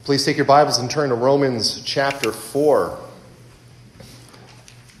Please take your Bibles and turn to Romans chapter 4.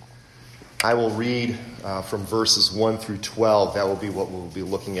 I will read from verses 1 through 12. That will be what we'll be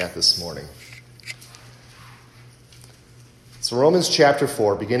looking at this morning. So Romans chapter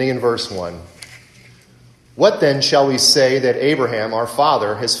 4, beginning in verse 1. What then shall we say that Abraham, our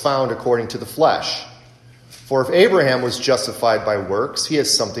father, has found according to the flesh? For if Abraham was justified by works, he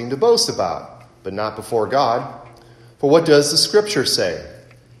has something to boast about, but not before God. For what does the Scripture say?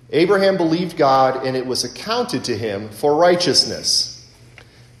 Abraham believed God, and it was accounted to him for righteousness.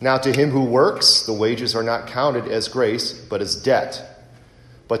 Now to him who works, the wages are not counted as grace, but as debt.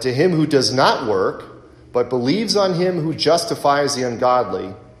 But to him who does not work, but believes on him who justifies the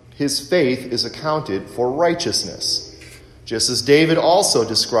ungodly, his faith is accounted for righteousness. Just as David also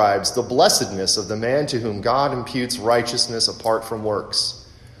describes the blessedness of the man to whom God imputes righteousness apart from works.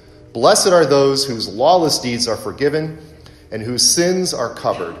 Blessed are those whose lawless deeds are forgiven, and whose sins are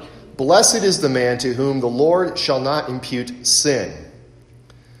covered. Blessed is the man to whom the Lord shall not impute sin.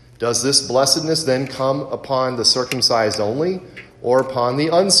 Does this blessedness then come upon the circumcised only, or upon the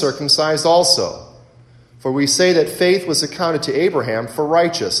uncircumcised also? For we say that faith was accounted to Abraham for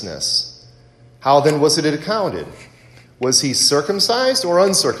righteousness. How then was it accounted? Was he circumcised or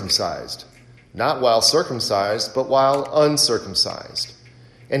uncircumcised? Not while circumcised, but while uncircumcised.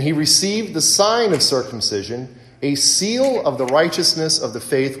 And he received the sign of circumcision, a seal of the righteousness of the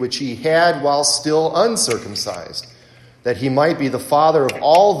faith which he had while still uncircumcised, that he might be the father of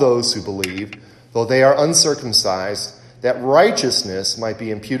all those who believe, though they are uncircumcised, that righteousness might be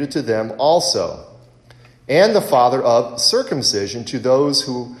imputed to them also, and the father of circumcision to those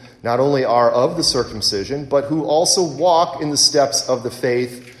who not only are of the circumcision, but who also walk in the steps of the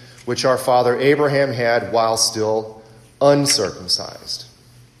faith which our father Abraham had while still uncircumcised.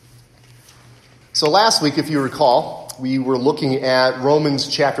 So last week, if you recall, we were looking at Romans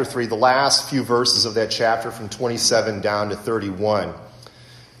chapter 3, the last few verses of that chapter from 27 down to 31.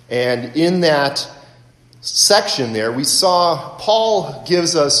 And in that section there, we saw Paul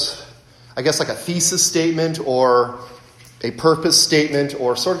gives us, I guess, like a thesis statement or a purpose statement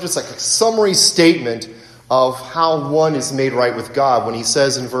or sort of just like a summary statement of how one is made right with God when he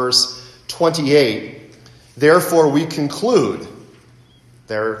says in verse 28, therefore we conclude.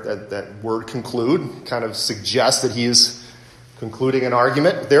 There, that word conclude kind of suggests that he is concluding an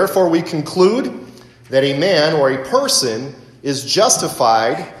argument. Therefore, we conclude that a man or a person is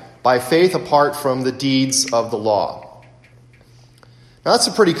justified by faith apart from the deeds of the law. Now, that's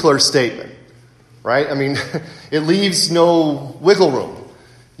a pretty clear statement, right? I mean, it leaves no wiggle room.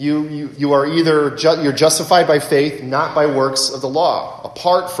 You are either you're justified by faith, not by works of the law,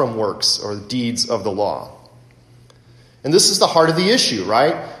 apart from works or deeds of the law. And this is the heart of the issue,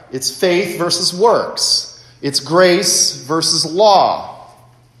 right? It's faith versus works. It's grace versus law.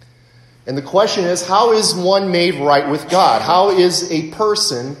 And the question is, how is one made right with God? How is a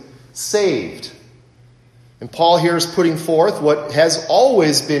person saved? And Paul here is putting forth what has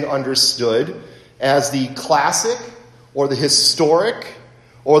always been understood as the classic or the historic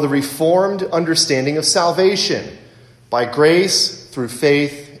or the reformed understanding of salvation by grace through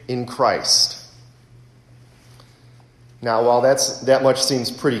faith in Christ. Now, while that much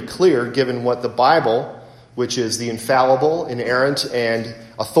seems pretty clear, given what the Bible, which is the infallible, inerrant, and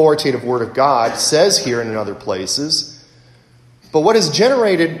authoritative Word of God, says here and in other places, but what has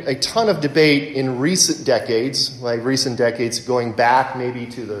generated a ton of debate in recent decades going back maybe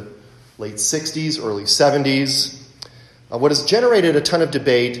to the late 60s, early 70s, what has generated a ton of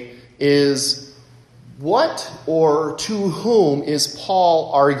debate is what or to whom is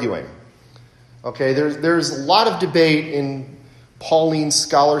Paul arguing? Okay, there's a lot of debate in Pauline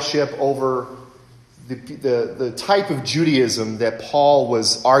scholarship over the type of Judaism that Paul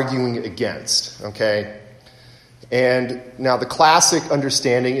was arguing against, okay? And now the classic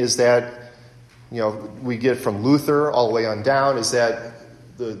understanding is that, we get from Luther all the way on down, is that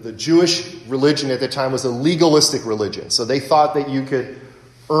the Jewish religion at the time was a legalistic religion. So they thought that you could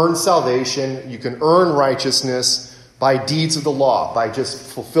earn salvation, you can earn righteousness by deeds of the law, by just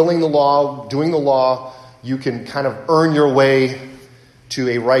fulfilling the law, doing the law, you can kind of earn your way to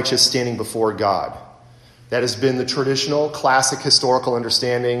a righteous standing before God. That has been the traditional, classic, historical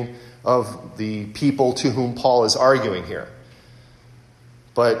understanding of the people to whom Paul is arguing here.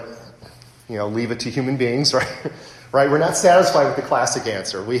 But, leave it to human beings, right? Right? We're not satisfied with the classic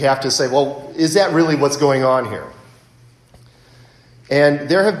answer. We have to say, well, is that really what's going on here? And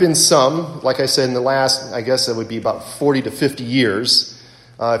there have been some, like I said, in the last, I guess it would be about 40 to 50 years.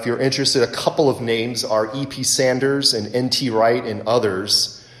 If you're interested, a couple of names are E.P. Sanders and N.T. Wright and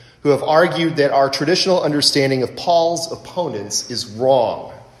others, who have argued that our traditional understanding of Paul's opponents is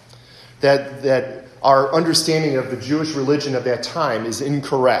wrong. that our understanding of the Jewish religion of that time is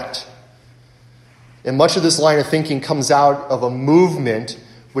incorrect. And much of this line of thinking comes out of a movement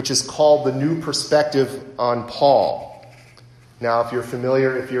which is called the New Perspective on Paul. Now, if you're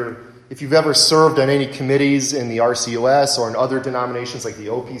familiar, if you've ever served on any committees in the RCOS or in other denominations like the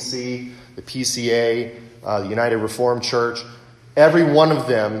OPC, the PCA, the United Reformed Church, every one of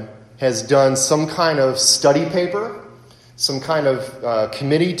them has done some kind of study paper, some kind of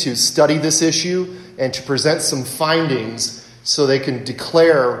committee to study this issue and to present some findings so they can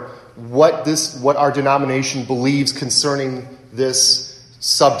declare what our denomination believes concerning this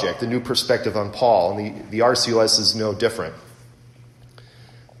subject, the New Perspective on Paul. And the RCOS is no different.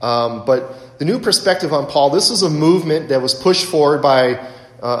 But the New Perspective on Paul, this was a movement that was pushed forward by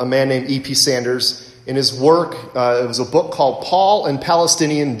a man named E.P. Sanders. In his work, it was a book called Paul and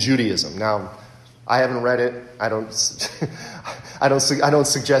Palestinian Judaism. Now, I haven't read it. I don't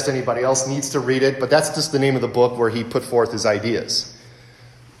suggest anybody else needs to read it, but that's just the name of the book where he put forth his ideas.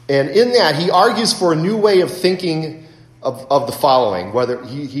 And in that, he argues for a new way of thinking of the following. Whether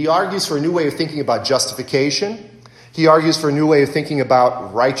he argues for a new way of thinking about justification, he argues for a new way of thinking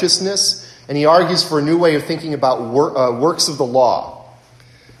about righteousness, and he argues for a new way of thinking about works of the law.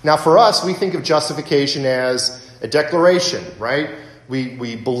 Now, for us, we think of justification as a declaration, right?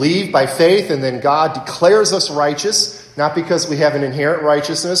 We believe by faith, and then God declares us righteous, not because we have an inherent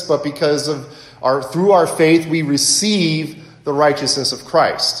righteousness, but because through our faith, we receive the righteousness of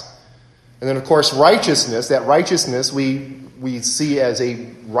Christ. And then, of course, that righteousness we see as a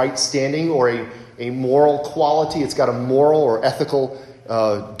right standing or a moral quality. It's got a moral or ethical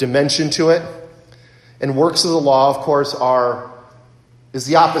dimension to it. And works of the law, of course, is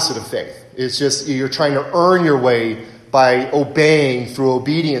the opposite of faith. It's just you're trying to earn your way by obeying through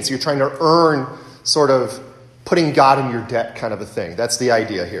obedience. You're trying to earn sort of putting God in your debt kind of a thing. That's the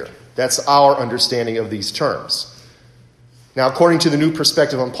idea here. That's our understanding of these terms. Now, according to the New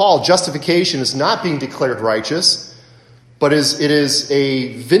Perspective on Paul, justification is not being declared righteous, but it is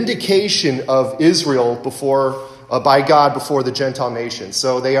a vindication of Israel by God before the Gentile nations.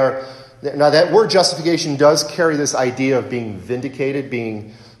 So they are. Now, that word justification does carry this idea of being vindicated,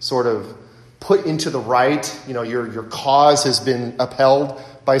 being sort of put into the right. You know, your cause has been upheld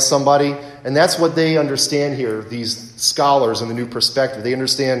by somebody. And that's what they understand here, these scholars in the New Perspective. They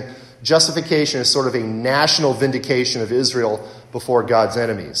understand justification as sort of a national vindication of Israel before God's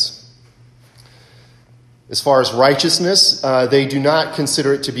enemies. As far as righteousness, they do not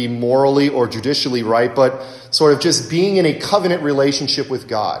consider it to be morally or judicially right, but sort of just being in a covenant relationship with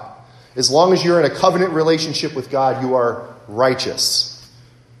God. As long as you're in a covenant relationship with God, you are righteous.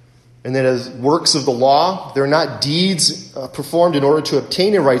 And then as works of the law, they're not deeds performed in order to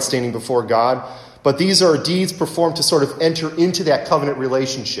obtain a right standing before God, but these are deeds performed to sort of enter into that covenant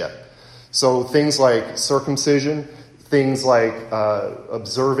relationship. So things like circumcision, things like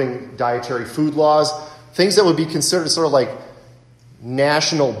observing dietary food laws, things that would be considered sort of like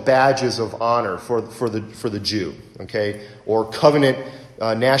national badges of honor for the Jew, okay, or covenant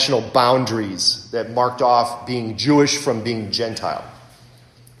national boundaries that marked off being Jewish from being Gentile.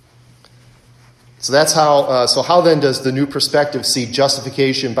 So that's how. So how then does the New Perspective see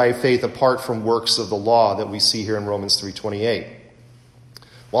justification by faith apart from works of the law that we see here in Romans 3:28?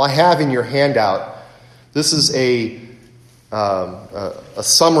 Well, I have in your handout. This is a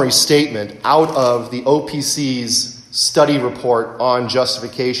summary statement out of the OPC's study report on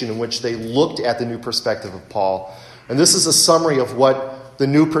justification, in which they looked at the New Perspective of Paul, and this is a summary of what the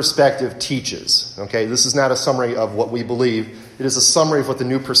New Perspective teaches. Okay, this is not a summary of what we believe. It is a summary of what the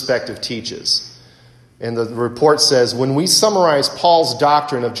New Perspective teaches. And the report says, when we summarize Paul's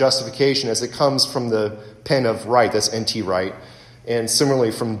doctrine of justification as it comes from the pen of Wright, that's N.T. Wright, and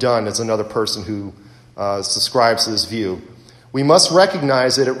similarly from Dunn, as another person who subscribes to this view, we must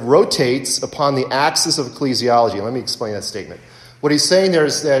recognize that it rotates upon the axis of ecclesiology. Let me explain that statement. What he's saying there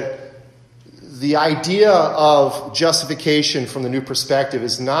is that the idea of justification from the New Perspective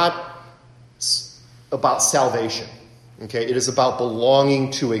is not about salvation. Okay, it is about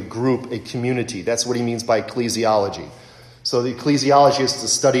belonging to a group, a community. That's what he means by ecclesiology. So the ecclesiology is the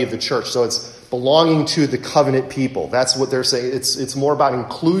study of the church. So it's belonging to the covenant people. That's what they're saying. It's more about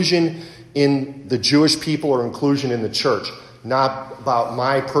inclusion in the Jewish people or inclusion in the church, not about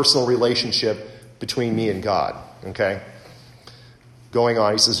my personal relationship between me and God. Okay? Going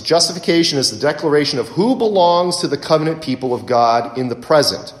on, he says, justification is the declaration of who belongs to the covenant people of God in the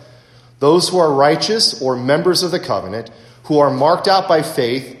present. Those who are righteous or members of the covenant, who are marked out by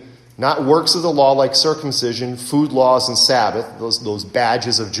faith, not works of the law like circumcision, food laws, and Sabbath, those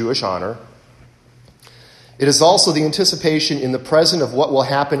badges of Jewish honor. It is also the anticipation in the present of what will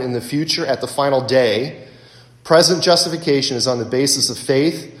happen in the future at the final day. Present justification is on the basis of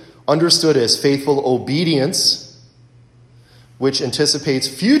faith, understood as faithful obedience, which anticipates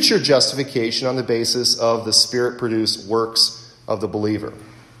future justification on the basis of the Spirit-produced works of the believer.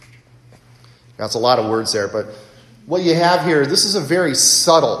 That's a lot of words there, but what you have here, this is a very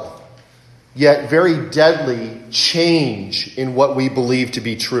subtle, yet very deadly change in what we believe to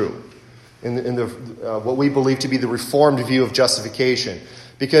be true, in what we believe to be the Reformed view of justification,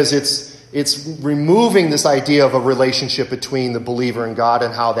 because it's removing this idea of a relationship between the believer and God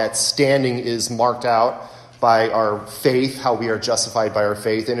and how that standing is marked out by our faith, how we are justified by our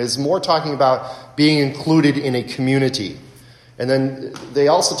faith, and is more talking about being included in a community. And then they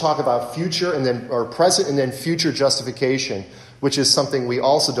also talk about future and then or present and then future justification, which is something we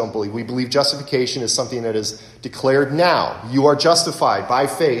also don't believe. We believe justification is something that is declared now. You are justified by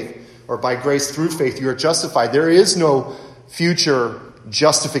faith or by grace through faith. You are justified. There is no future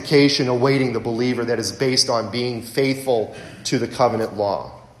justification awaiting the believer that is based on being faithful to the covenant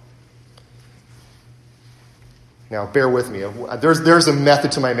law. Now, bear with me. There's a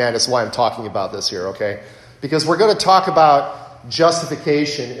method to my madness why I'm talking about this here, okay? Because we're going to talk about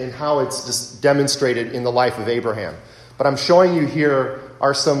justification and how it's just demonstrated in the life of Abraham. But I'm showing you here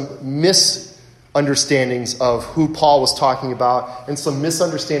are some misunderstandings of who Paul was talking about and some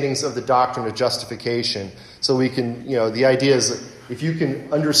misunderstandings of the doctrine of justification. So we can, the idea is that if you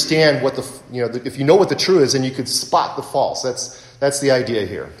can understand what if you know what the true is, then you could spot the false. That's the idea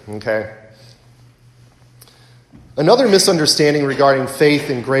here, okay? Another misunderstanding regarding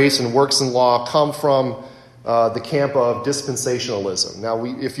faith and grace and works and law come from the camp of dispensationalism. Now,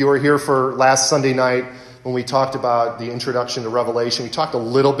 if you were here for last Sunday night when we talked about the introduction to Revelation, we talked a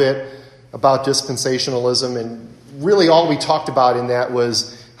little bit about dispensationalism, and really all we talked about in that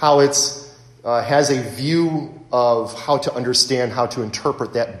was how it has a view of how to understand, how to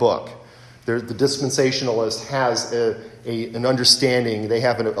interpret that book. The dispensationalist has an understanding, they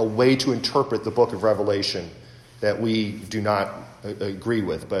have a way to interpret the book of Revelation that we do not agree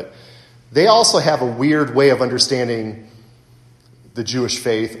with. But they also have a weird way of understanding the Jewish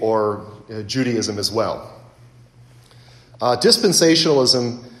faith or Judaism as well.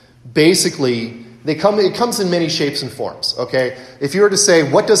 Dispensationalism, basically, it comes in many shapes and forms, okay? If you were to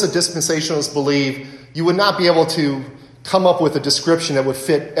say, what does a dispensationalist believe, you would not be able to come up with a description that would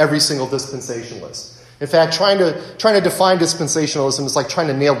fit every single dispensationalist. In fact, trying to define dispensationalism is like trying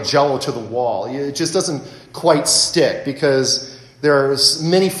to nail Jell-O to the wall. It just doesn't quite stick because there are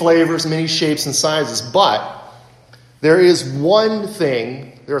many flavors, many shapes and sizes. But there is one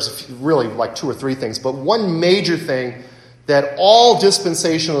thing, there's really like two or three things, but one major thing that all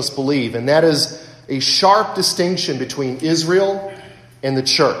dispensationalists believe, and that is a sharp distinction between Israel and the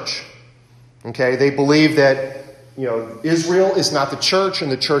church. Okay, they believe that Israel is not the church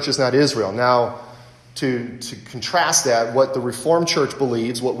and the church is not Israel. Now, to contrast that, what the Reformed Church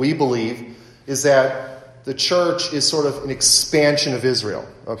believes, what we believe, is that the church is sort of an expansion of Israel.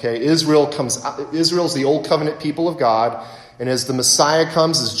 Okay, Israel's the old covenant people of God, and as the Messiah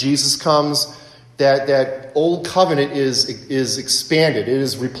comes, as Jesus comes, that old covenant is expanded. It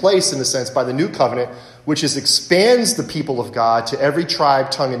is replaced, in a sense, by the new covenant, which expands the people of God to every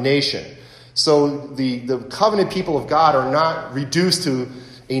tribe, tongue, and nation. So the covenant people of God are not reduced to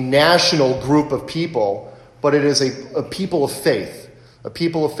a national group of people, but it is a people of faith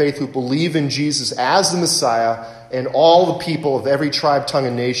who believe in Jesus as the Messiah, and all the people of every tribe, tongue,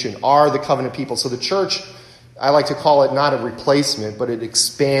 and nation are the covenant people. So the church, I like to call it not a replacement, but it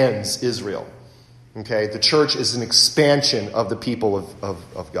expands Israel. Okay, the church is an expansion of the people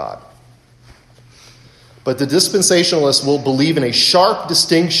of God. But the dispensationalists will believe in a sharp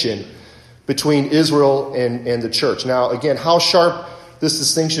distinction between Israel and the church. Now, again, how sharp this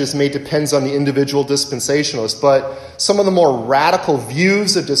distinction is made depends on the individual dispensationalist, but some of the more radical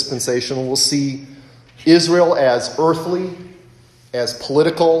views of dispensational will see Israel as earthly, as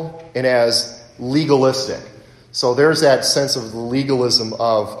political, and as legalistic. So there's that sense of the legalism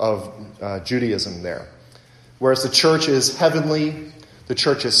of Judaism there. Whereas the church is heavenly, the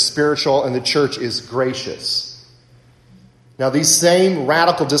church is spiritual, and the church is gracious. Now, these same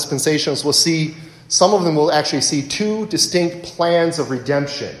radical dispensationalists will see, some of them will actually see two distinct plans of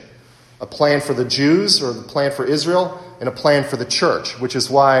redemption. A plan for the Jews, or the plan for Israel, and a plan for the church, which is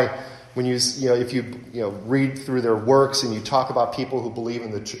why when if you read through their works and you talk about people who believe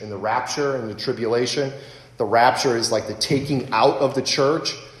in the rapture and the tribulation, the rapture is like the taking out of the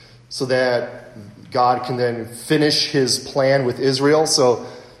church so that God can then finish his plan with Israel. So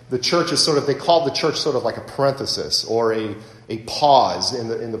the church is they call the church sort of like a parenthesis or a pause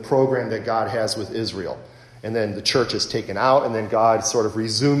in the program that God has with Israel. And then the church is taken out, and then God sort of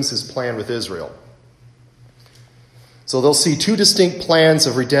resumes his plan with Israel. So they'll see two distinct plans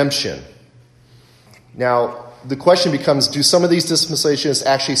of redemption. Now, the question becomes, do some of these dispensations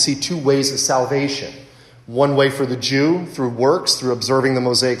actually see two ways of salvation? One way for the Jew through works, through observing the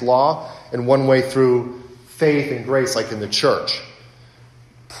Mosaic law, and one way through faith and grace, like in the church.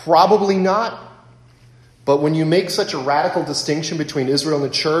 Probably not. But when you make such a radical distinction between Israel and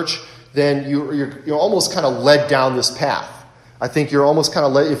the church, then you're almost kind of led down this path. I think you're almost kind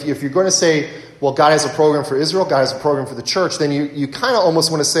of led, if you're going to say, well, God has a program for Israel, God has a program for the church, then you kind of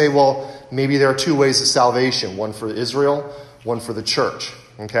almost want to say, well, maybe there are two ways of salvation, one for Israel, one for the church.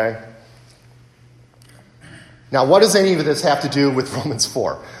 Okay? Now, what does any of this have to do with Romans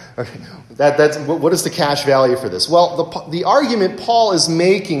 4? Okay. What is the cash value for this? Well, the argument Paul is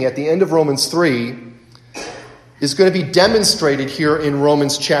making at the end of Romans 3 is going to be demonstrated here in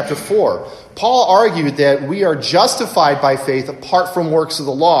Romans chapter 4. Paul argued that we are justified by faith apart from works of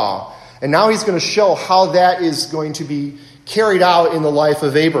the law. And now he's going to show how that is going to be carried out in the life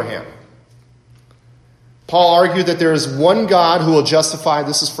of Abraham. Paul argued that there is one God who will justify,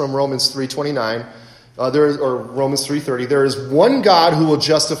 this is from Romans 3:29, or Romans 3:30. There is one God who will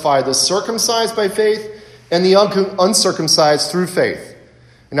justify the circumcised by faith and the uncircumcised through faith.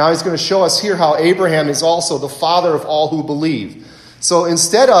 And now he's going to show us here how Abraham is also the father of all who believe. So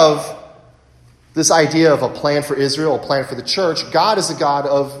instead of this idea of a plan for Israel, a plan for the church, God is a God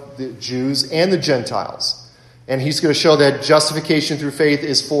of the Jews and the Gentiles. And he's going to show that justification through faith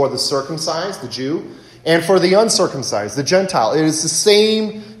is for the circumcised, the Jew, and for the uncircumcised, the Gentile. It is the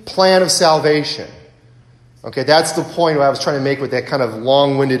same plan of salvation. Okay, that's the point I was trying to make with that kind of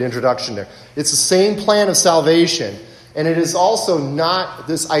long-winded introduction there. It's the same plan of salvation. And it is also not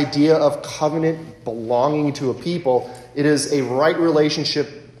this idea of covenant belonging to a people. It is a right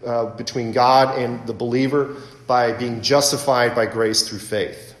relationship between God and the believer by being justified by grace through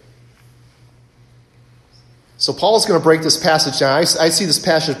faith. So Paul is going to break this passage down. I see this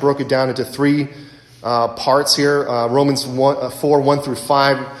passage broken down into three parts here. Romans 4, 1 through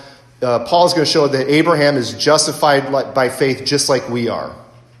 5. Paul is going to show that Abraham is justified by faith just like we are.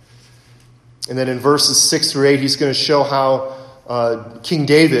 And then in verses 6 through 8, he's going to show how King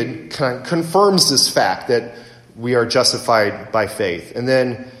David confirms this fact that we are justified by faith. And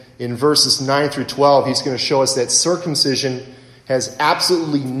then in verses 9 through 12, he's going to show us that circumcision has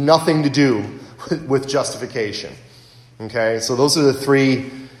absolutely nothing to do with justification. Okay, so those are the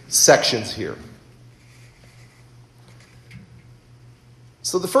three sections here.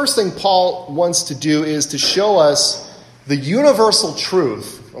 So the first thing Paul wants to do is to show us the universal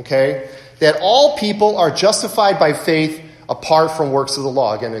truth, okay, that all people are justified by faith apart from works of the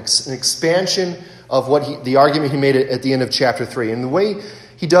law. Again, an expansion of the argument he made at the end of chapter 3. And the way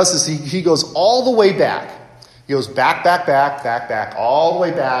he does this, he goes all the way back. He goes back, all the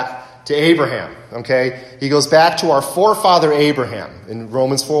way back to Abraham. Okay? He goes back to our forefather Abraham. In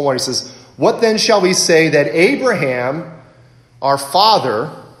Romans 4:1, he says, "What then shall we say that Abraham, our father,"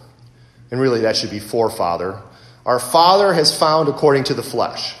 and really that should be forefather, "our father has found according to the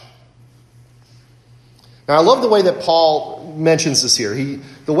flesh." Now, I love the way that Paul mentions this here.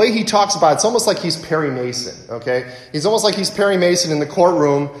 The way he talks about it, it's almost like he's Perry Mason, okay? He's almost like he's Perry Mason in the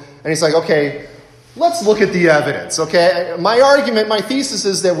courtroom, and he's like, okay, let's look at the evidence, okay? My argument, my thesis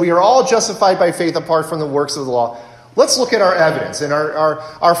is that we are all justified by faith apart from the works of the law. Let's look at our evidence. And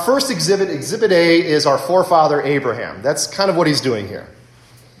our first exhibit, Exhibit A, is our forefather Abraham. That's kind of what he's doing here.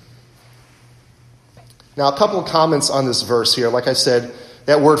 Now, a couple of comments on this verse here. Like I said,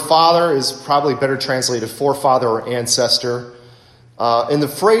 that word father is probably better translated forefather or ancestor. And the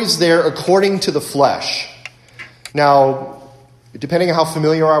phrase there, according to the flesh. Now, depending on how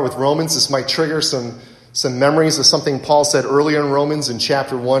familiar you are with Romans, this might trigger some memories of something Paul said earlier in Romans in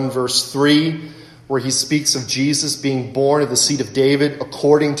chapter 1, verse 3, where he speaks of Jesus being born of the seed of David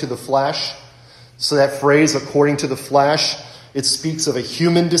according to the flesh. So that phrase, according to the flesh, it speaks of a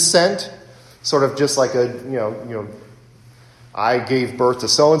human descent, sort of just like I gave birth to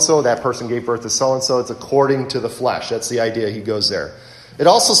so-and-so, that person gave birth to so-and-so. It's according to the flesh. That's the idea. He goes there. It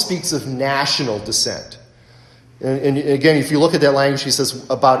also speaks of national descent. And again, if you look at that language, he says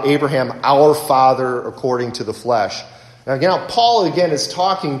about Abraham, our father according to the flesh. Now, again, Paul, again, is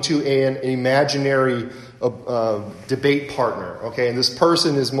talking to an imaginary debate partner. Okay, and this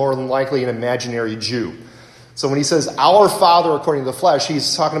person is more than likely an imaginary Jew. So when he says our father according to the flesh,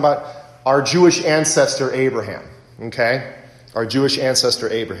 he's talking about our Jewish ancestor Abraham. Okay? Our Jewish ancestor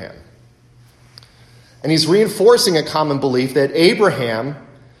Abraham. And he's reinforcing a common belief that Abraham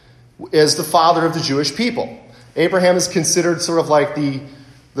is the father of the Jewish people. Abraham is considered sort of like the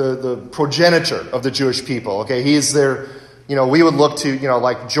the progenitor of the Jewish people. Okay, he's their, we would look to,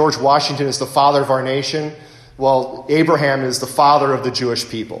 like George Washington is the father of our nation. Well, Abraham is the father of the Jewish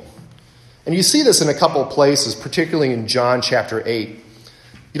people. And you see this in a couple of places, particularly in John chapter 8.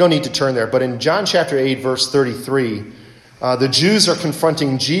 You don't need to turn there, but in John chapter 8, verse 33, the Jews are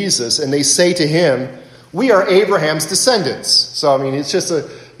confronting Jesus, and they say to him, "We are Abraham's descendants." So, it's just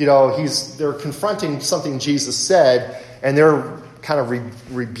they're confronting something Jesus said, and they're kind of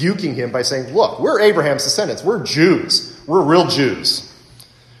rebuking him by saying, "Look, we're Abraham's descendants. We're Jews. We're real Jews."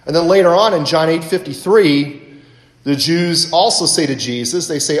 And then later on in John 8:53, the Jews also say to Jesus,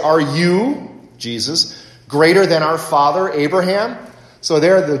 they say, "Are you, Jesus, greater than our father Abraham?" So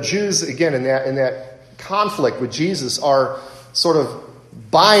there the Jews, again, in that conflict with Jesus, are sort of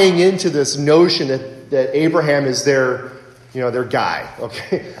buying into this notion that Abraham is their guy.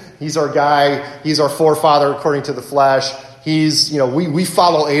 Okay, he's our guy. He's our forefather according to the flesh. He's, we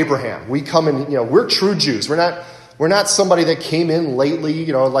follow Abraham. We come in, we're true Jews. We're not somebody that came in lately,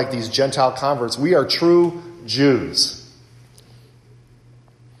 like these Gentile converts. We are true Jews.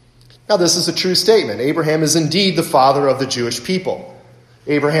 Now, this is a true statement. Abraham is indeed the father of the Jewish people.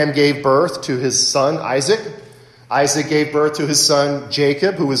 Abraham gave birth to his son Isaac. Isaac gave birth to his son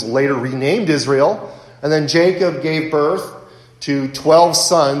Jacob, who was later renamed Israel. And then Jacob gave birth to 12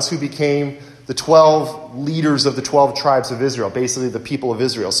 sons who became the 12 leaders of the 12 tribes of Israel, basically the people of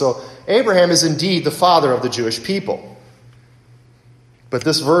Israel. So Abraham is indeed the father of the Jewish people. But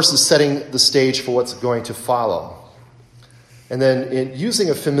this verse is setting the stage for what's going to follow. And then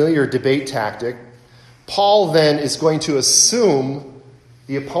using a familiar debate tactic, Paul then is going to assume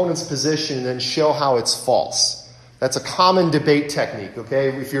the opponent's position and then show how it's false. That's a common debate technique, okay?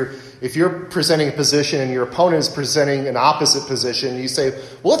 If you're presenting a position and your opponent is presenting an opposite position, you say,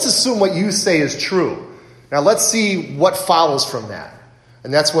 well, let's assume what you say is true. Now let's see what follows from that.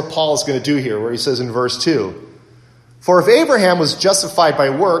 And that's what Paul is going to do here, where he says in verse 2, "For if Abraham was justified by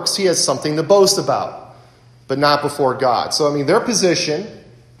works, he has something to boast about, but not before God." So, their position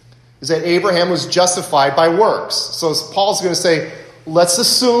is that Abraham was justified by works. So Paul's going to say, let's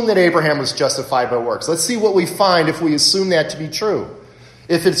assume that Abraham was justified by works. Let's see what we find if we assume that to be true.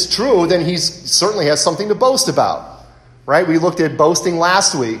 If it's true, then he certainly has something to boast about, right? We looked at boasting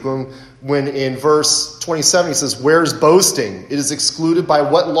last week when in verse 27 he says, "Where's boasting? It is excluded by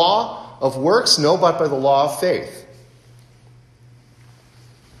what law? Of works? No, but by the law of faith."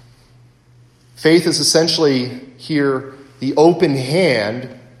 Faith is essentially here the open hand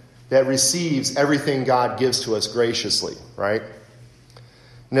that receives everything God gives to us graciously, right?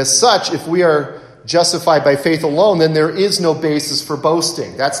 And as such, if we are justified by faith alone, then there is no basis for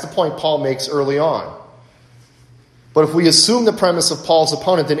boasting. That's the point Paul makes early on. But if we assume the premise of Paul's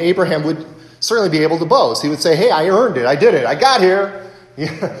opponent, then Abraham would certainly be able to boast. He would say, "Hey, I earned it. I did it. I got here.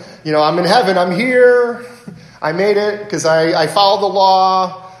 I'm in heaven. I'm here. I made it because I followed the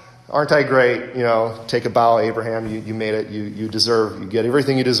law. Aren't I great? Take a bow, Abraham. You made it. You get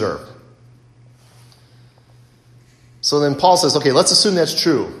everything you deserve." So then Paul says, okay, let's assume that's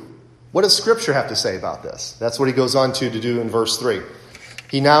true. What does Scripture have to say about this? That's what he goes on to do in verse 3.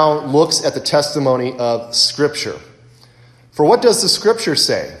 He now looks at the testimony of Scripture. "For what does the Scripture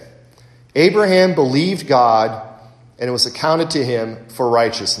say? Abraham believed God, and it was accounted to him for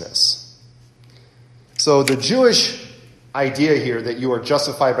righteousness." So the Jewish idea here that you are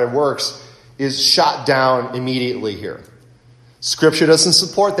justified by works is shot down immediately here. Scripture doesn't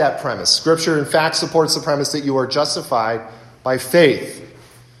support that premise. Scripture, in fact, supports the premise that you are justified by faith.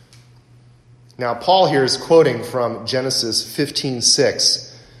 Now, Paul here is quoting from Genesis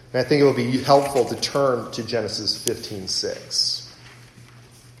 15:6, and I think it will be helpful to turn to Genesis 15:6.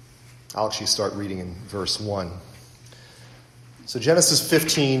 I'll actually start reading in verse 1. So Genesis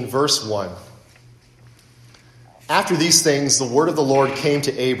 15, verse 1. "After these things, the word of the Lord came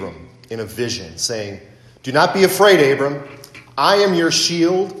to Abram in a vision, saying, 'Do not be afraid, Abram. I am your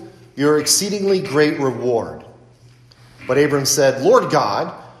shield, your exceedingly great reward.' But Abram said, 'Lord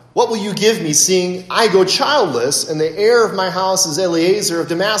God, what will you give me, seeing I go childless, and the heir of my house is Eliezer of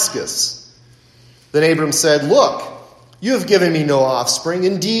Damascus?' Then Abram said, 'Look, you have given me no offspring.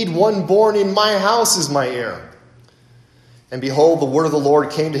 Indeed, one born in my house is my heir.' And behold, the word of the Lord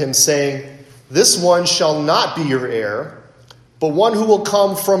came to him, saying, 'This one shall not be your heir, but one who will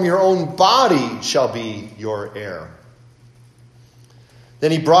come from your own body shall be your heir.' Then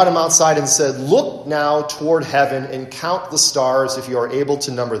he brought him outside and said, 'Look now toward heaven and count the stars if you are able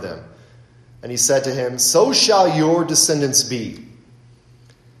to number them.' And he said to him, 'So shall your descendants be.'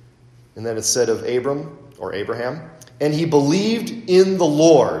 And then it said of Abraham, 'And he believed in the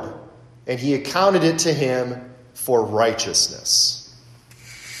Lord, and he accounted it to him for righteousness.'"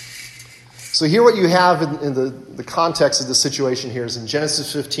 So here what you have in the context of the situation here is in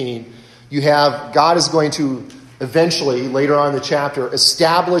Genesis 15, you have God is going to eventually, later on in the chapter,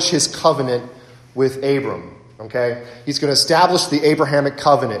 establish his covenant with Abram. Okay? He's going to establish the Abrahamic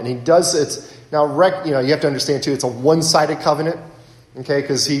covenant. And he does it. Now, you have to understand, too, it's a one-sided covenant. Okay?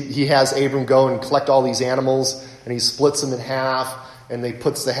 Because he has Abram go and collect all these animals, and he splits them in half, and he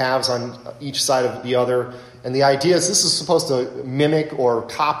puts the halves on each side of the other. And the idea is this is supposed to mimic or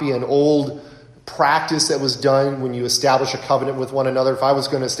copy an old practice that was done when you establish a covenant with one another. If I was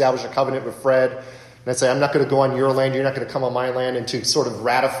going to establish a covenant with Fred, and I'd say, I'm not going to go on your land, you're not going to come on my land, and to sort of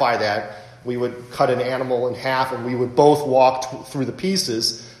ratify that, we would cut an animal in half, and we would both walk through the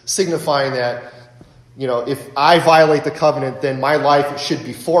pieces, signifying that, if I violate the covenant, then my life should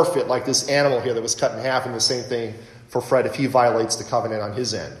be forfeit, like this animal here that was cut in half, and the same thing for Fred if he violates the covenant on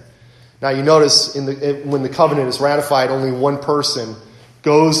his end. Now you notice when the covenant is ratified, only one person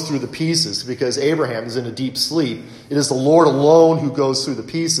goes through the pieces because Abraham is in a deep sleep. It is the Lord alone who goes through the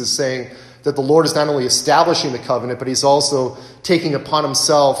pieces, saying that the Lord is not only establishing the covenant, but he's also taking upon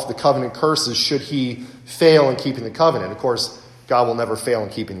himself the covenant curses should he fail in keeping the covenant. Of course, God will never fail in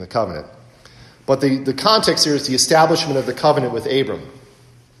keeping the covenant. But the context here is the establishment of the covenant with Abram.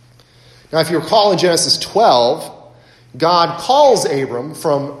 Now, if you recall in Genesis 12, God calls Abram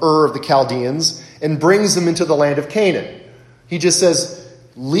from Ur of the Chaldeans and brings him into the land of Canaan. He just says,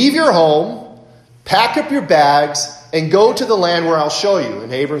 leave your home, pack up your bags, and go to the land where I'll show you.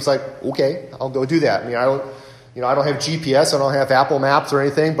 And Abram's like, okay, I'll go do that. I don't have GPS, I don't have Apple Maps or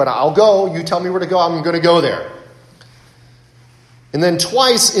anything, but I'll go. You tell me where to go, I'm going to go there. And then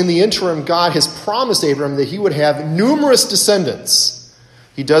twice in the interim, God has promised Abram that he would have numerous descendants.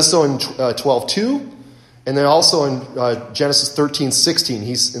 He does so in 12:2. And then also in Genesis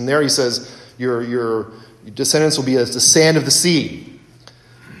 13:16, in there he says, your descendants will be as the sand of the sea.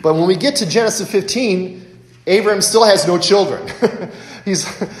 But when we get to Genesis 15, Abraham still has no children.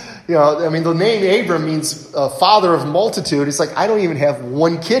 The name Abram means father of multitude. He's like, I don't even have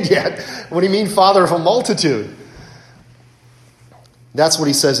one kid yet. What do you mean father of a multitude? That's what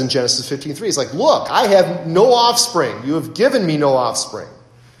he says in Genesis 15:3. He's like, look, I have no offspring. You have given me no offspring.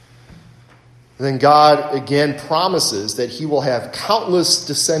 And then God again promises that he will have countless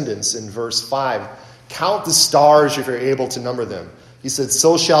descendants in verse 5. Count the stars if you're able to number them. He said,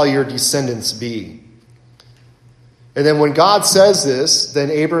 so shall your descendants be. And then when God says this,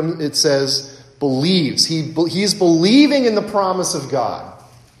 then Abram, it says, believes. He's believing in the promise of God.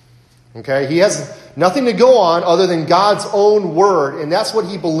 Okay? He has nothing to go on other than God's own word, and that's what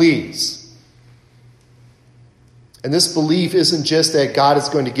he believes. And this belief isn't just that God is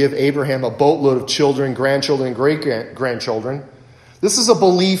going to give Abraham a boatload of children, grandchildren, and great-grandchildren. This is a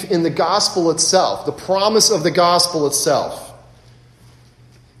belief in the gospel itself, the promise of the gospel itself.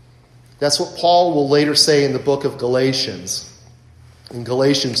 That's what Paul will later say in the book of Galatians. In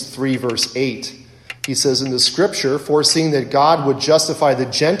Galatians 3, verse 8, he says, in the scripture, foreseeing that God would justify the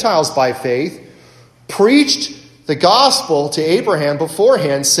Gentiles by faith, preached the gospel to Abraham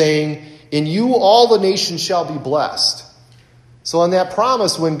beforehand, saying, in you all the nations shall be blessed. So in that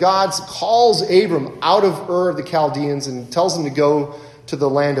promise, when God calls Abram out of Ur of the Chaldeans and tells him to go to the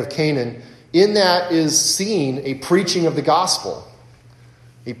land of Canaan, in that is seen a preaching of the gospel.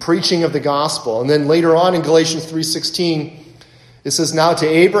 A preaching of the gospel. And then later on in Galatians 3:16, it says, now to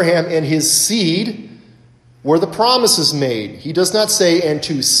Abraham and his seed were the promises made. He does not say, and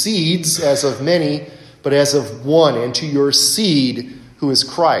to seeds as of many, but as of one, and to your seed who is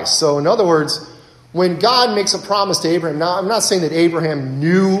Christ. So in other words, when God makes a promise to Abraham, now I'm not saying that Abraham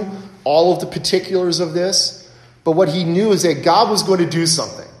knew all of the particulars of this, but what he knew is that God was going to do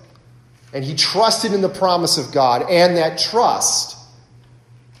something. And he trusted in the promise of God, and that trust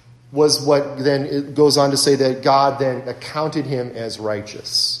was what then it goes on to say that God then accounted him as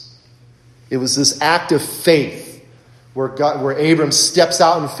righteous. It was this act of faith where Abram steps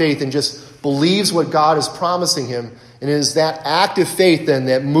out in faith and just believes what God is promising him. And it is that act of faith then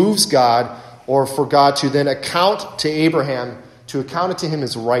that moves God, or for God to then account to Abraham, to account it to him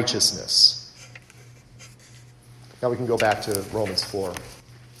as righteousness. Now we can go back to Romans 4.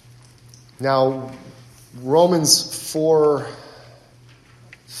 Now, Romans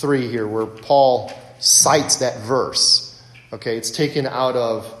 4:3 here, where Paul cites that verse. Okay, it's taken out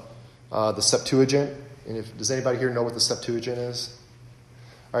of the Septuagint. And does anybody here know what the Septuagint is?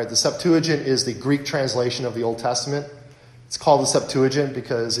 All right, the Septuagint is the Greek translation of the Old Testament. It's called the Septuagint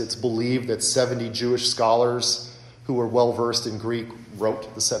because it's believed that 70 Jewish scholars who were well-versed in Greek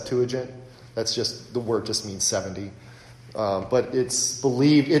wrote the Septuagint. That's just, the word just means 70. But it's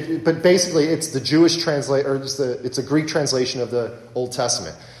believed, but basically it's the Jewish it's a Greek translation of the Old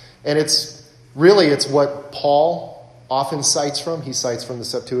Testament. And it's Really, it's what Paul often cites from. He cites from the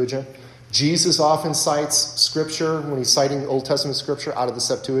Septuagint. Jesus often cites Scripture when he's citing Old Testament Scripture out of the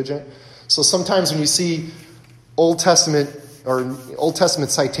Septuagint. So sometimes when you see Old Testament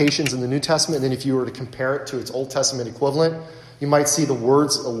citations in the New Testament, and then if you were to compare it to its Old Testament equivalent, you might see the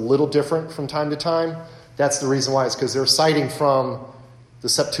words a little different from time to time. That's the reason why. It's because they're citing from the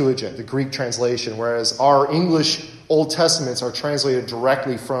Septuagint, the Greek translation, whereas our English Old Testaments are translated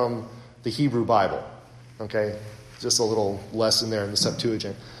directly from the Hebrew Bible. Okay? Just a little lesson there in the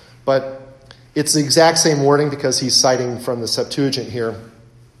Septuagint. But it's the exact same wording because he's citing from the Septuagint here.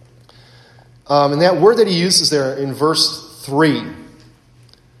 And that word that he uses there in verse 3,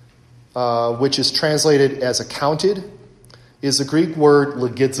 which is translated as accounted, is the Greek word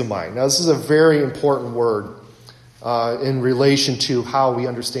logizomai. Now, this is a very important word in relation to how we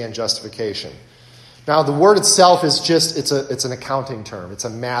understand justification. Now, the word itself is just, it's an accounting term. It's a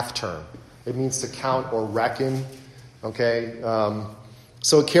math term. It means to count or reckon, okay?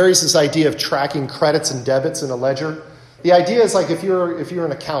 So it carries this idea of tracking credits and debits in a ledger. The idea is like if you're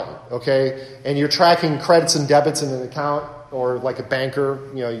an accountant, okay, and you're tracking credits and debits in an account, or like a banker,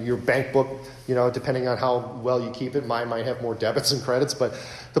 your bank book, depending on how well you keep it, mine might have more debits than credits, but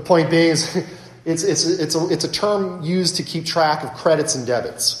the point being is it's a term used to keep track of credits and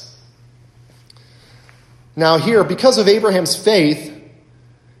debits. Now here, because of Abraham's faith,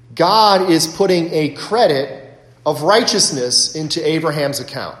 God is putting a credit of righteousness into Abraham's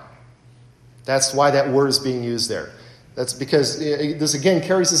account. That's why that word is being used there. That's because this again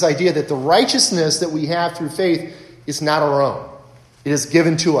carries this idea that the righteousness that we have through faith is not our own. It is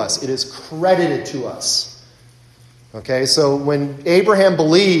given to us. It is credited to us. Okay, so when Abraham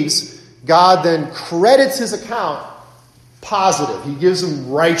believes, God then credits his account positive. He gives him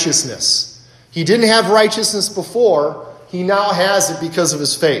righteousness. He didn't have righteousness before. He now has it because of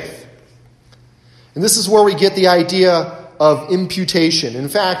his faith. And this is where we get the idea of imputation. In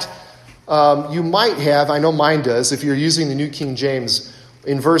fact, you might have, I know mine does, if you're using the New King James,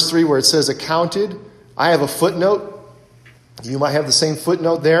 in verse 3 where it says accounted, I have a footnote. You might have the same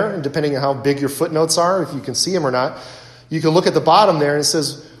footnote there, and depending on how big your footnotes are, if you can see them or not, you can look at the bottom there, and it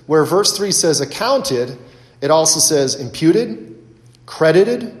says, where verse 3 says accounted, it also says imputed,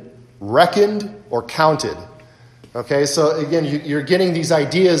 credited, reckoned, or counted. Okay, so again, you're getting these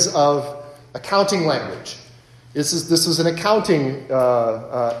ideas of accounting language. This is an accounting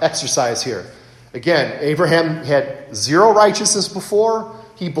exercise here. Again, Abraham had zero righteousness before.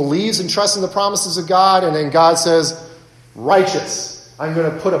 He believes and trusts in the promises of God, and then God says, righteous. I'm going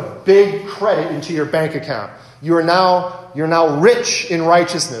to put a big credit into your bank account. You're now rich in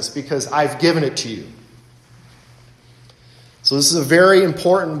righteousness because I've given it to you. So this is a very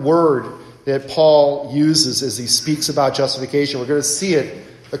important word that Paul uses as he speaks about justification. We're going to see it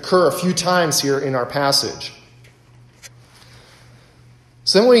occur a few times here in our passage.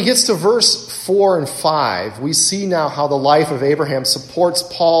 So then when he gets to verse 4 and 5, we see now how the life of Abraham supports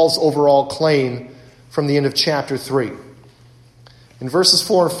Paul's overall claim from the end of chapter 3. In verses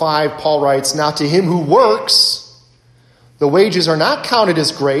 4 and 5, Paul writes, now to him who works, the wages are not counted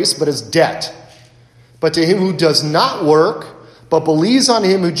as grace, but as debt. But to him who does not work, but believes on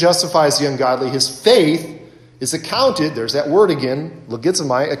him who justifies the ungodly, his faith is accounted, there's that word again,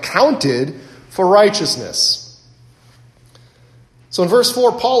 logizomai, accounted for righteousness. So in verse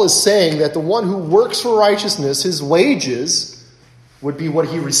 4, Paul is saying that the one who works for righteousness, his wages would be what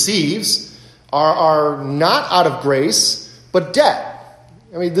he receives, are not out of grace, but debt.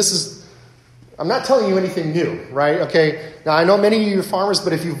 I mean, I'm not telling you anything new, right? Okay, now I know many of you are farmers,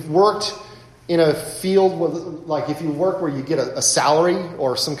 but if you've worked in a field, like if you work where you get a salary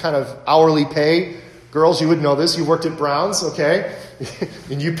or some kind of hourly pay, girls, you would know this, you worked at Brown's, okay,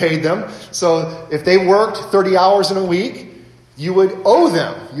 and you paid them. So if they worked 30 hours in a week, you would owe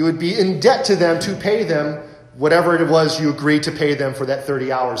them. You would be in debt to them to pay them whatever it was you agreed to pay them for that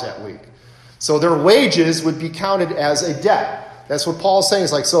 30 hours that week. So their wages would be counted as a debt. That's what Paul's saying.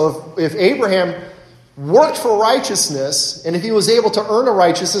 It's like, so if Abraham worked for righteousness, and if he was able to earn a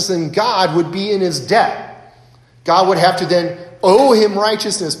righteousness, then God would be in his debt. God would have to then owe him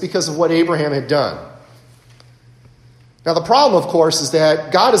righteousness because of what Abraham had done. Now the problem, of course, is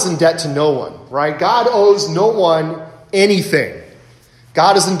that God is in debt to no one, right? God owes no one anything.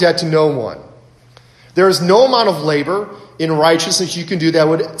 God is in debt to no one. There is no amount of labor in righteousness you can do that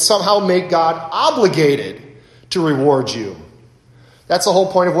would somehow make God obligated to reward you. That's the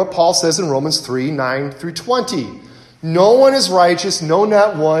whole point of what Paul says in Romans 3, 9 through 20. No one is righteous, no,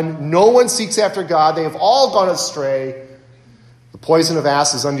 not one. No one seeks after God. They have all gone astray. The poison of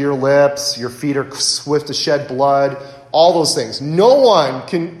asps is under your lips. Your feet are swift to shed blood. All those things. No one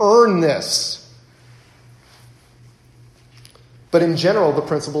can earn this. But in general, the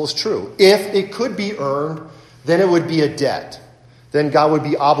principle is true. If it could be earned, then it would be a debt. Then God would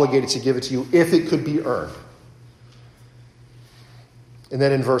be obligated to give it to you if it could be earned. And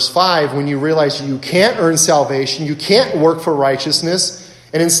then in verse 5, when you realize you can't earn salvation, you can't work for righteousness,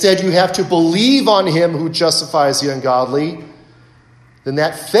 and instead you have to believe on him who justifies the ungodly, then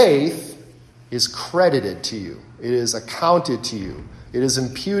that faith is credited to you. It is accounted to you. It is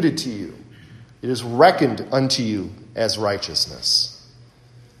imputed to you. It is reckoned unto you as righteousness.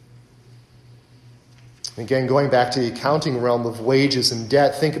 Again, going back to the accounting realm of wages and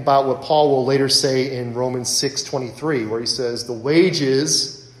debt, think about what Paul will later say in Romans 6:23, where he says, the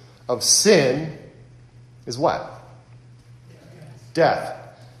wages of sin is what? Death.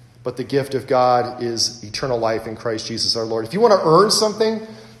 But the gift of God is eternal life in Christ Jesus our Lord. If you want to earn something,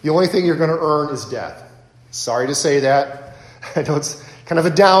 the only thing you're going to earn is death. Sorry to say that. I know it's kind of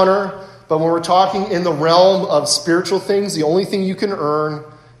a downer, but when we're talking in the realm of spiritual things, the only thing you can earn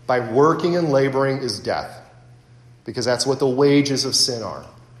by working and laboring is death. Because that's what the wages of sin are.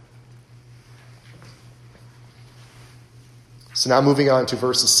 So now moving on to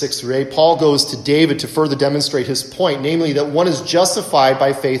verses 6 through 8, Paul goes to David to further demonstrate his point, namely that one is justified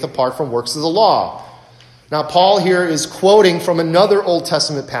by faith apart from works of the law. Now Paul here is quoting from another Old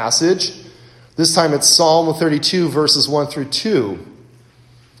Testament passage. This time it's Psalm 32, verses 1 through 2.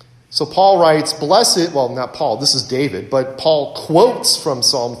 So Paul writes, blessed, well, not Paul, this is David, but Paul quotes from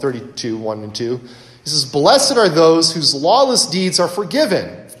Psalm 32, 1 and 2. He says, blessed are those whose lawless deeds are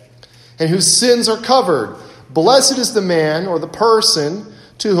forgiven and whose sins are covered. Blessed is the man or the person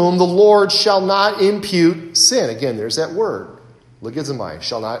to whom the Lord shall not impute sin. Again, there's that word. Logizomai,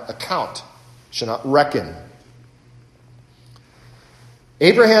 shall not account, shall not reckon.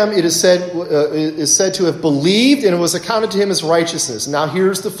 Abraham, it is said to have believed, and it was accounted to him as righteousness. Now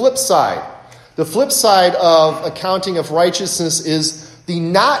here's the flip side. The flip side of accounting of righteousness is the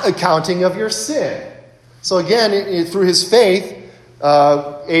not accounting of your sin. So again, through his faith,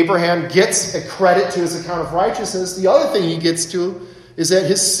 Abraham gets a credit to his account of righteousness. The other thing he gets to is that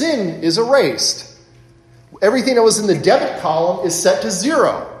his sin is erased. Everything that was in the debit column is set to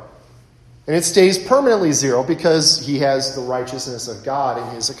 0. And it stays permanently 0 because he has the righteousness of God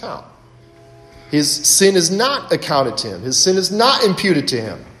in his account. His sin is not accounted to him. His sin is not imputed to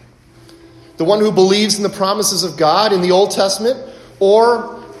him. The one who believes in the promises of God in the Old Testament,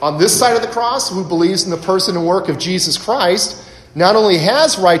 or on this side of the cross, who believes in the person and work of Jesus Christ, not only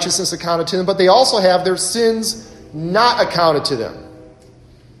has righteousness accounted to them, but they also have their sins not accounted to them.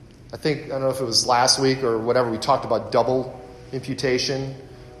 I don't know if it was last week or whatever, we talked about double imputation,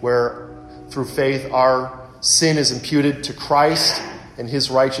 where through faith our sin is imputed to Christ and his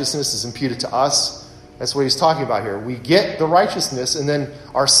righteousness is imputed to us. That's what he's talking about here. We get the righteousness and then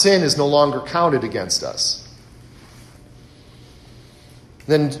our sin is no longer counted against us.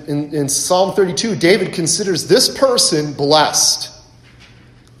 Then in Psalm 32, David considers this person blessed.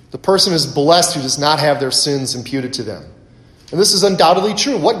 The person is blessed who does not have their sins imputed to them. And this is undoubtedly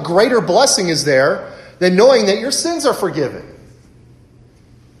true. What greater blessing is there than knowing that your sins are forgiven?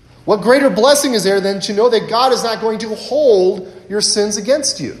 What greater blessing is there than to know that God is not going to hold your sins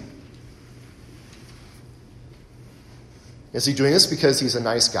against you? Is he doing this because he's a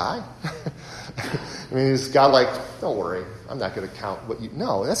nice guy? I mean, is God like, don't worry, I'm not going to count what you...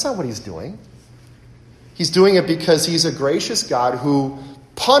 No, that's not what he's doing. He's doing it because he's a gracious God who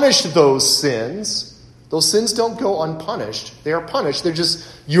punished those sins. Those sins don't go unpunished. They are punished. They're just,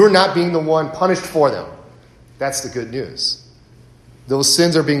 you're not being the one punished for them. That's the good news. Those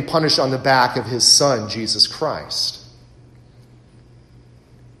sins are being punished on the back of his Son, Jesus Christ.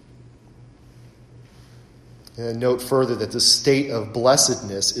 And note further that the state of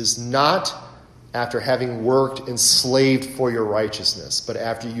blessedness is not after having worked and slaved for your righteousness, but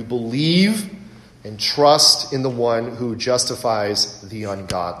after you believe and trust in the one who justifies the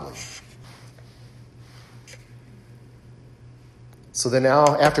ungodly. So then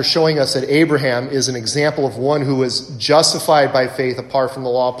now, after showing us that Abraham is an example of one who was justified by faith apart from the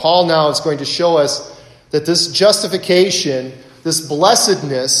law, Paul now is going to show us that this justification, this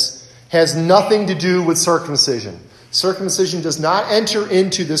blessedness, has nothing to do with circumcision. Circumcision does not enter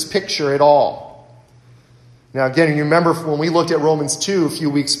into this picture at all. Now again, you remember when we looked at Romans 2 a few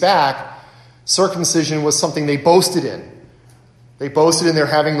weeks back, circumcision was something they boasted in. They boasted in their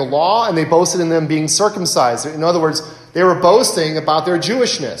having the law, and they boasted in them being circumcised. In other words, they were boasting about their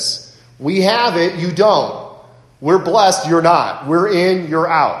Jewishness. We have it, you don't. We're blessed, you're not. We're in, you're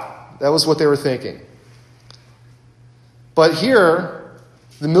out. That was what they were thinking. But here,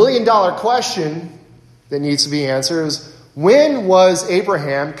 the million-dollar question that needs to be answered is, when was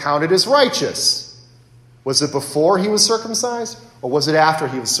Abraham counted as righteous? Was it before he was circumcised, or was it after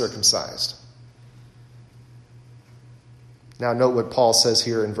he was circumcised? Now note what Paul says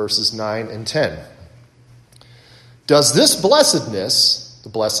here in verses 9 and 10. Does this blessedness, the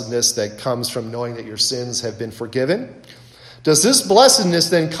blessedness that comes from knowing that your sins have been forgiven, does this blessedness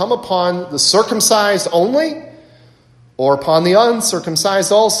then come upon the circumcised only, or upon the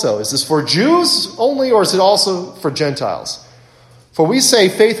uncircumcised also? Is this for Jews only, or is it also for Gentiles? For we say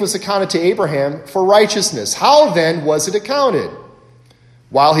faith was accounted to Abraham for righteousness. How then was it accounted?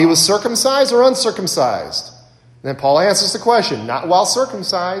 While he was circumcised or uncircumcised? And then Paul answers the question, not while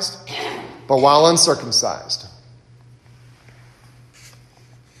circumcised, but while uncircumcised.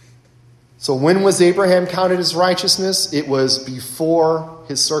 So when was Abraham counted as righteousness? It was before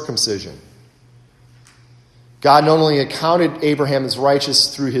his circumcision. God not only accounted Abraham as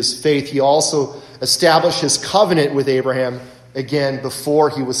righteous through his faith, he also established his covenant with Abraham again before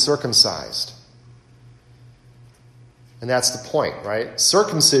he was circumcised. And that's the point, right?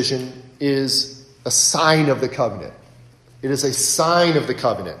 Circumcision is a sign of the covenant. It is a sign of the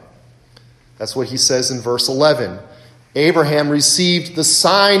covenant. That's what he says in verse 11. Abraham received the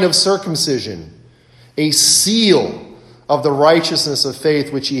sign of circumcision, a seal of the righteousness of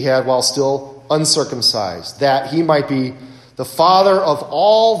faith which he had while still uncircumcised, that he might be the father of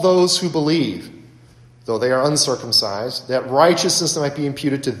all those who believe, though they are uncircumcised, that righteousness might be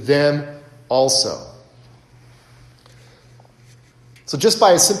imputed to them also. So just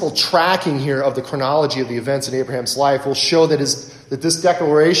by a simple tracking here of the chronology of the events in Abraham's life will show that this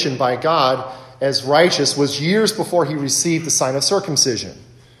declaration by God as righteous was years before he received the sign of circumcision.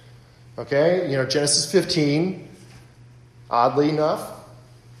 Okay? Genesis 15, oddly enough,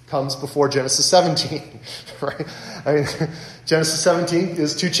 comes before Genesis 17. Right? Genesis 17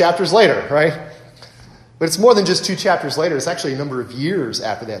 is 2 chapters later, right? But it's more than just 2 chapters later. It's actually a number of years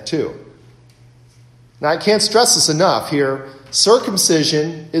after that, too. Now, I can't stress this enough here.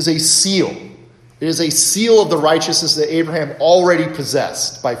 Circumcision is a seal. It is a seal of the righteousness that Abraham already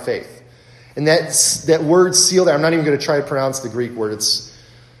possessed by faith. And that word seal there, I'm not even going to try to pronounce the Greek word.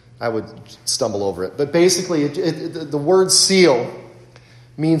 I would stumble over it. But basically, the word seal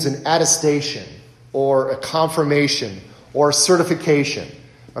means an attestation or a confirmation or certification.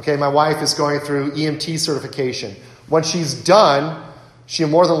 Okay, my wife is going through EMT certification. When she's done, she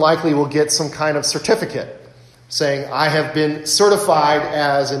more than likely will get some kind of certificate saying, I have been certified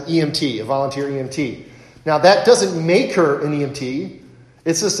as an EMT, a volunteer EMT. Now, that doesn't make her an EMT.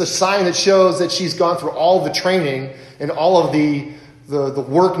 It's just a sign that shows that she's gone through all the training and all of the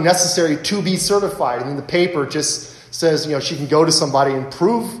work necessary to be certified. And then the paper just says, she can go to somebody and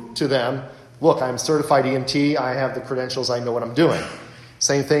prove to them, look, I'm certified EMT. I have the credentials. I know what I'm doing.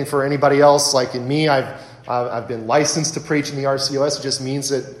 Same thing for anybody else. Like in me, I've been licensed to preach in the RCOS. It just means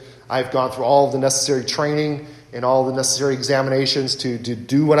that I've gone through all of the necessary training and all the necessary examinations to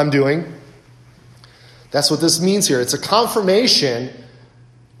do what I'm doing. That's what this means here. It's a confirmation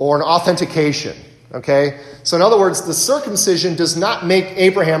or an authentication. Okay? So in other words, the circumcision does not make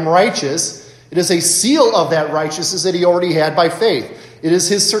Abraham righteous. It is a seal of that righteousness that he already had by faith. It is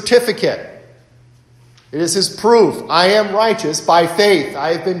his certificate. It is his proof. I am righteous by faith.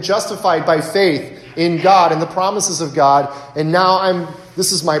 I have been justified by faith in God and the promises of God. And now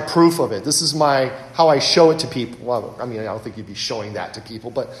this is my proof of it. This is how I show it to people. Well, I don't think you'd be showing that to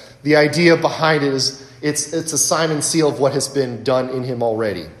people, but the idea behind it is it's a sign and seal of what has been done in him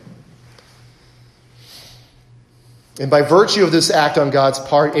already. And by virtue of this act on God's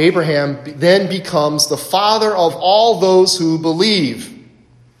part, Abraham then becomes the father of all those who believe.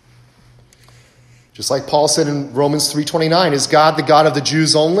 Just like Paul said in Romans 3:29, is God the God of the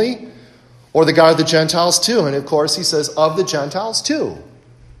Jews only, or the God of the Gentiles too? And of course he says, of the Gentiles too.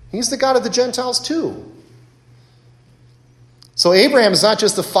 He's the God of the Gentiles too. So Abraham is not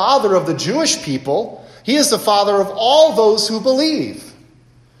just the father of the Jewish people, he is the father of all those who believe.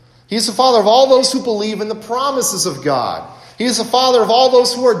 He is the father of all those who believe in the promises of God. He is the father of all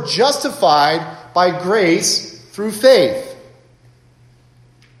those who are justified by grace through faith.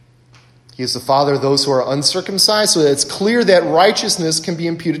 He is the father of those who are uncircumcised, so that it's clear that righteousness can be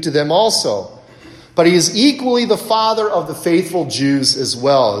imputed to them also. But he is equally the father of the faithful Jews as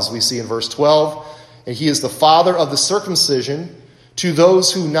well, as we see in verse 12. And he is the father of the circumcision to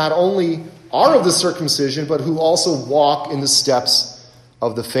those who not only are of the circumcision, but who also walk in the steps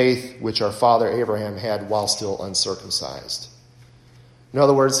of the faith which our father Abraham had while still uncircumcised. In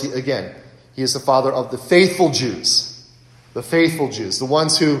other words, he is the father of the faithful Jews. The faithful Jews, the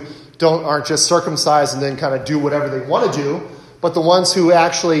ones who aren't just circumcised and then kind of do whatever they want to do, but the ones who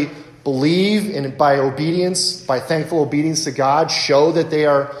actually believe and by obedience, by thankful obedience to God, show that they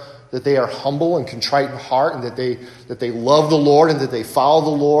are that they are humble and contrite in heart, and that they love the Lord, and that they follow the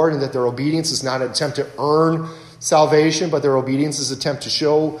Lord, and that their obedience is not an attempt to earn salvation, but their obedience is an attempt to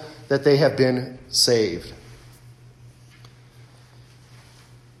show that they have been saved.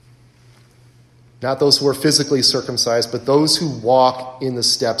 Not those who are physically circumcised, but those who walk in the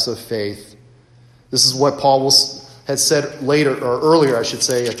steps of faith. This is what Paul had said later, or earlier, I should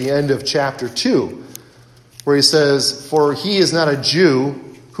say, at the end of chapter 2, where he says, "For he is not a Jew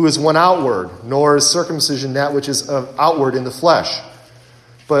who is one outward, nor is circumcision that which is outward in the flesh.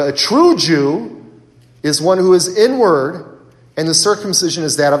 But a true Jew is one who is inward, and the circumcision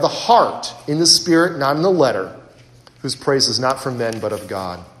is that of the heart, in the spirit, not in the letter, whose praise is not from men, but of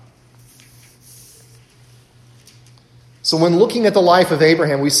God." So when looking at the life of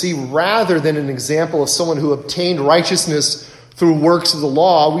Abraham, we see rather than an example of someone who obtained righteousness through works of the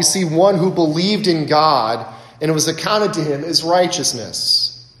law, we see one who believed in God and it was accounted to him as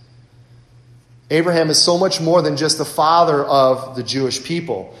righteousness. Abraham is so much more than just the father of the Jewish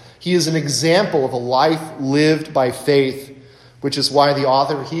people. He is an example of a life lived by faith, which is why the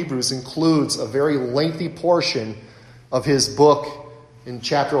author of Hebrews includes a very lengthy portion of his book in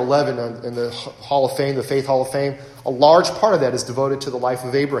chapter 11 in the Hall of Fame, the Faith Hall of Fame. A large part of that is devoted to the life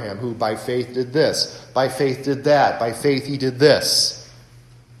of Abraham, who by faith did this, by faith did that, by faith he did this.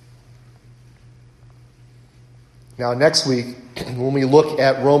 Now next week, when we look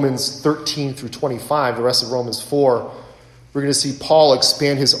at Romans 13 through 25, the rest of Romans 4, we're going to see Paul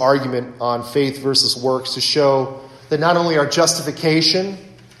expand his argument on faith versus works to show that not only our justification,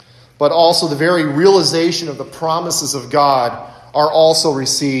 but also the very realization of the promises of God are also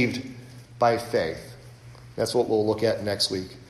received by faith. That's what we'll look at next week.